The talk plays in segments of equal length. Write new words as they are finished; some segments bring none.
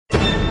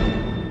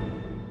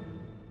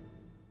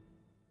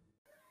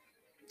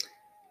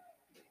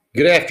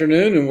Good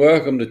afternoon and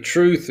welcome to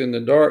Truth in the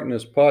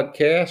Darkness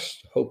podcast.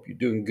 Hope you're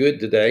doing good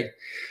today.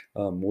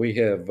 We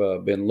have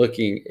been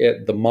looking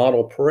at the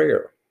model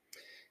prayer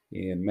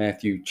in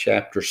Matthew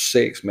chapter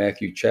 6.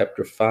 Matthew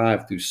chapter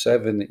 5 through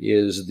 7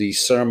 is the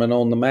Sermon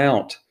on the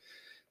Mount.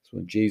 It's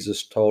when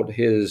Jesus taught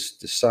his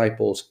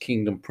disciples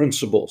kingdom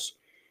principles.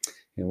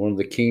 And one of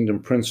the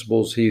kingdom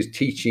principles he's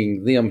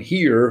teaching them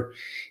here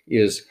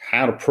is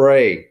how to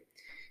pray.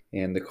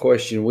 And the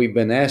question we've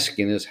been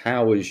asking is,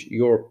 how is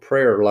your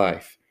prayer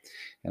life?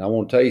 And I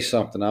want to tell you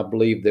something. I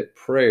believe that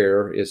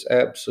prayer is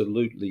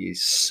absolutely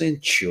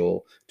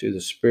essential to the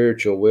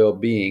spiritual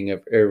well-being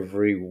of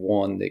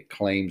everyone that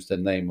claims the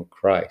name of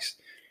Christ.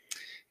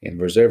 And if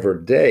there's ever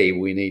a day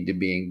we need to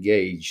be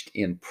engaged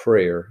in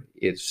prayer,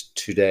 it's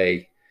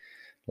today.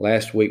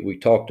 Last week we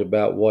talked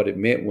about what it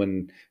meant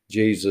when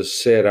Jesus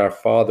said, "Our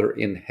Father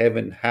in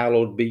heaven,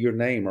 hallowed be your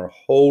name," or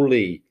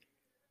 "holy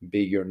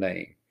be your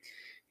name."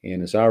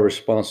 And it's our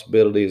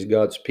responsibility as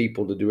God's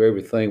people to do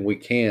everything we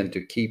can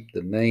to keep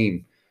the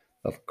name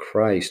of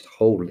Christ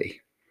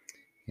holy.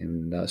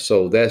 And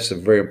so that's a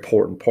very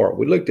important part.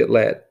 We looked at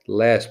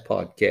last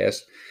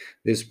podcast.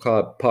 This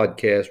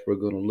podcast, we're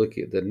going to look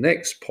at the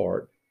next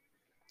part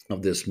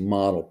of this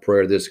model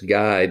prayer, this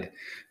guide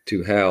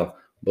to how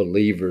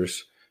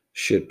believers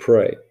should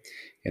pray.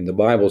 And the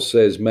Bible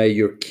says, "May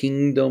your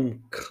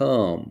kingdom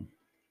come.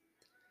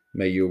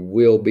 May your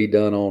will be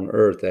done on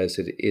earth as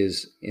it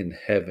is in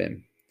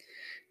heaven."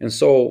 And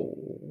so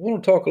I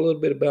want to talk a little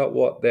bit about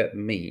what that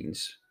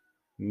means.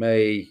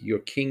 May your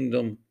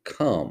kingdom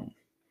come.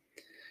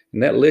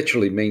 And that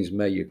literally means,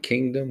 may your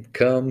kingdom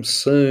come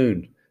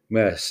soon.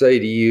 May I say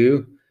to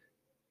you,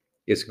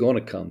 it's going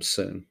to come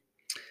soon.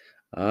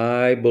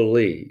 I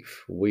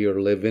believe we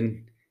are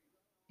living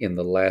in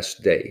the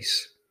last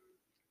days.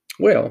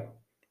 Well,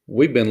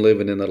 we've been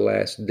living in the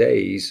last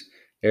days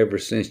ever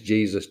since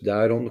Jesus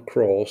died on the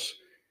cross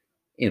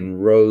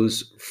and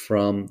rose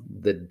from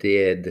the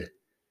dead.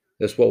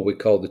 That's what we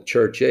call the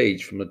church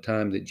age, from the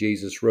time that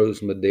Jesus rose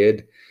from the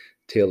dead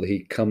till he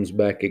comes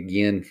back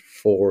again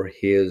for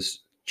his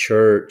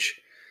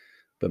church.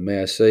 But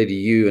may I say to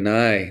you and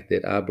I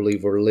that I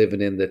believe we're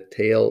living in the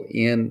tail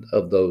end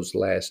of those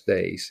last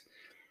days.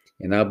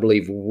 And I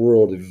believe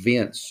world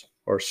events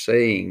are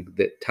saying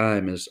that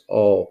time is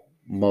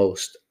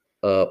almost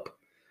up.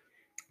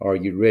 Are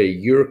you ready?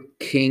 Your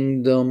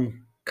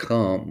kingdom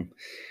come.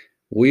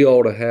 We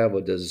ought to have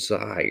a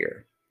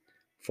desire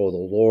for the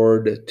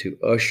Lord to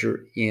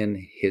usher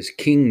in his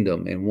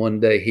kingdom. And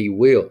one day he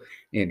will.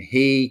 And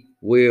he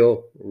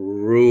will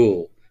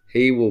rule.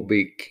 He will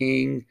be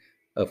King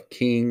of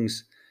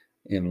kings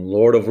and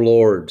Lord of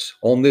lords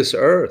on this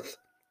earth.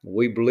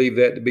 We believe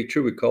that to be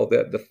true. We call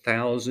that the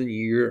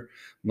 1,000-year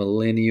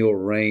millennial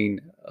reign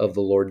of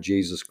the Lord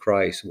Jesus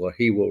Christ, where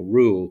he will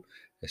rule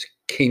as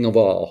King of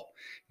all.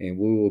 And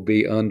we will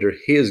be under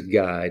his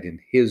guide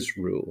and his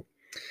rule.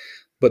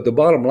 But the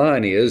bottom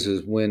line is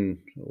when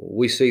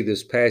we see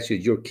this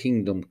passage, your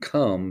kingdom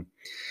come,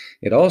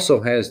 it also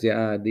has the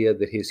idea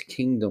that his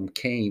kingdom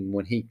came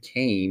when he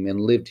came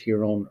and lived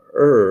here on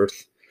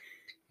earth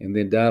and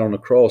then died on the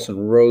cross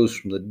and rose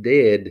from the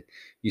dead.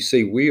 You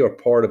see, we are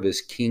part of his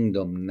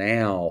kingdom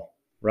now.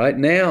 Right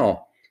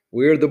now,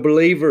 we're the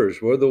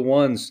believers. We're the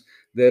ones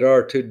that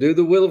are to do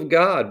the will of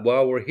God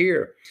while we're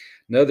here.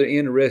 Another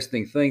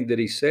interesting thing that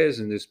he says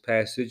in this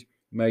passage,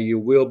 may your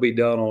will be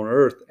done on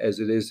earth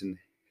as it is in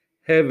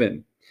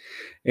heaven.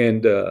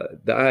 And the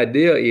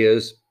idea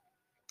is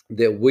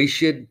that we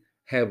should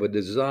have a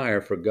desire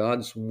for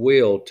God's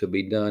will to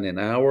be done in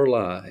our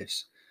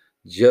lives,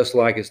 just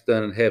like it's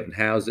done in heaven.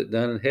 How is it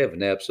done in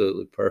heaven?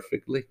 Absolutely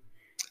perfectly.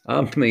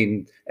 I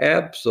mean,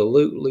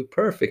 absolutely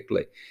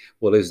perfectly.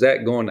 Well, is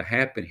that going to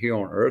happen here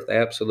on earth?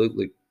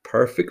 Absolutely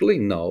perfectly?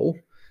 No.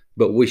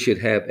 But we should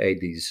have a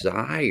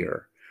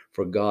desire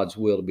for God's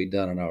will to be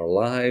done in our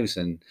lives,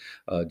 and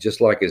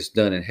just like it's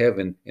done in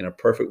heaven in a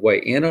perfect way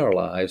in our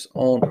lives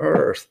on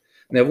earth.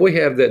 Now, if we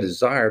have that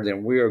desire,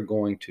 then we are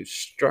going to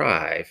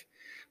strive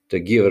to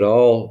give it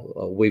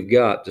all we've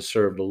got to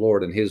serve the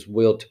Lord and his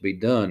will to be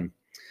done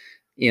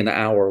in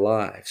our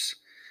lives.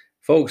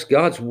 Folks,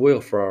 God's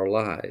will for our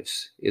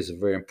lives is a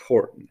very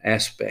important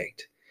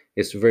aspect.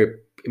 It's very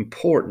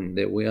important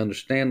that we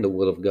understand the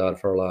will of God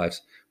for our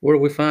lives. Where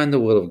do we find the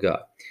will of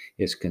God?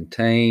 It's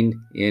contained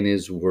in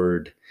his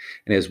word.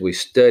 And as we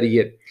study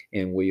it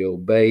and we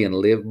obey and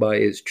live by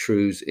its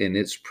truths and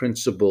its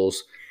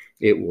principles,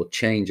 it will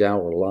change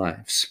our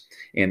lives.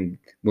 And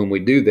when we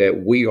do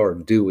that, we are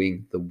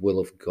doing the will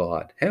of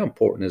God. How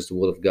important is the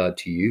will of God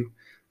to you?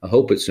 I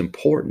hope it's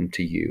important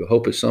to you. I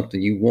hope it's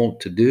something you want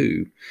to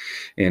do.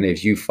 And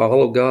if you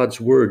follow God's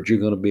word, you're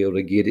going to be able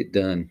to get it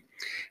done.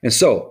 And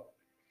so,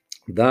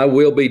 thy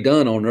will be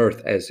done on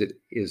earth as it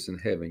is in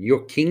heaven.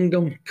 Your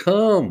kingdom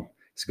come.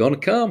 It's going to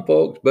come,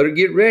 folks. Better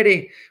get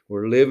ready.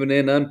 We're living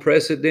in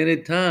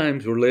unprecedented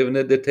times. We're living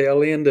at the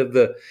tail end of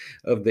the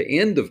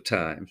end of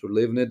times. We're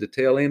living at the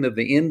tail end of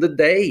the end of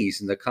days,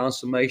 and the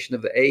consummation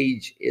of the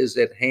age is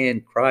at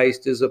hand.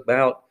 Christ is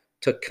about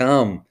to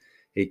come.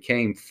 He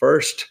came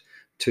first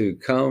to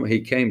come. He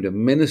came to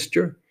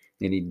minister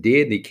And he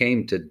did. He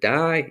came to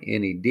die,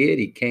 and he did.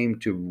 He came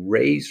to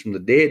raise from the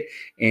dead,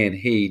 and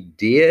he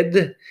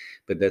did.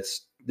 But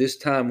that's this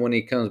time when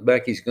he comes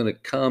back, he's going to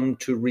come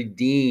to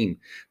redeem,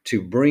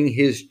 to bring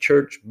his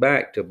church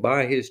back, to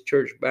buy his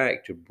church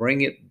back, to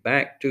bring it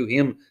back to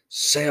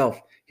himself.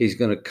 He's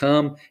going to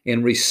come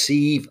and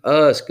receive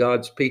us,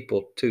 God's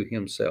people, to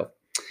himself.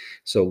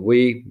 So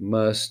we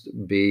must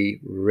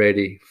be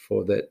ready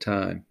for that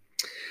time.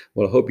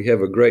 Well, I hope you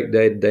have a great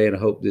day today, and I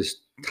hope this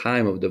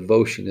time of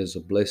devotion is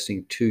a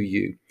blessing to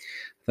you.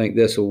 I think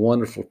that's a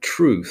wonderful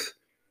truth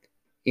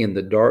in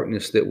the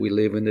darkness that we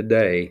live in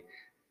today,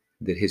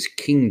 that his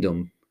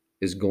kingdom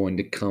is going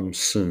to come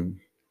soon,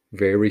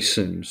 very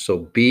soon.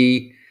 So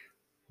be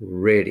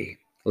ready.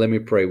 Let me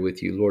pray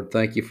with you. Lord,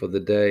 thank you for the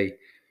day.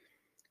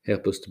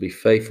 Help us to be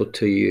faithful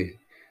to you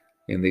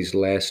in these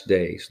last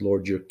days.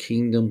 Lord, your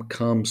kingdom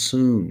comes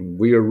soon.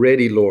 We are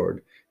ready,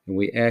 Lord, and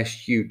we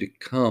ask you to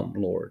come,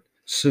 Lord,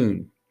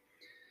 soon.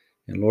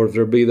 And Lord, if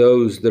there be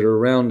those that are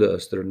around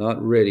us that are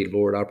not ready,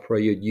 Lord, I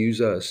pray you'd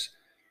use us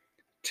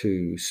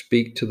to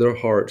speak to their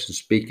hearts and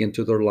speak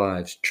into their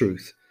lives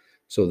truth,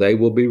 so they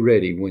will be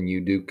ready when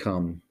you do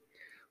come.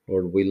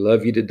 Lord, we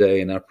love you today,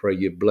 and I pray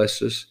you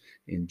bless us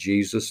in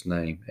Jesus'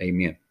 name.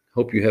 Amen.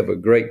 Hope you have a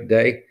great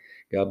day.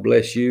 God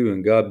bless you,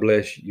 and God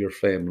bless your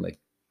family.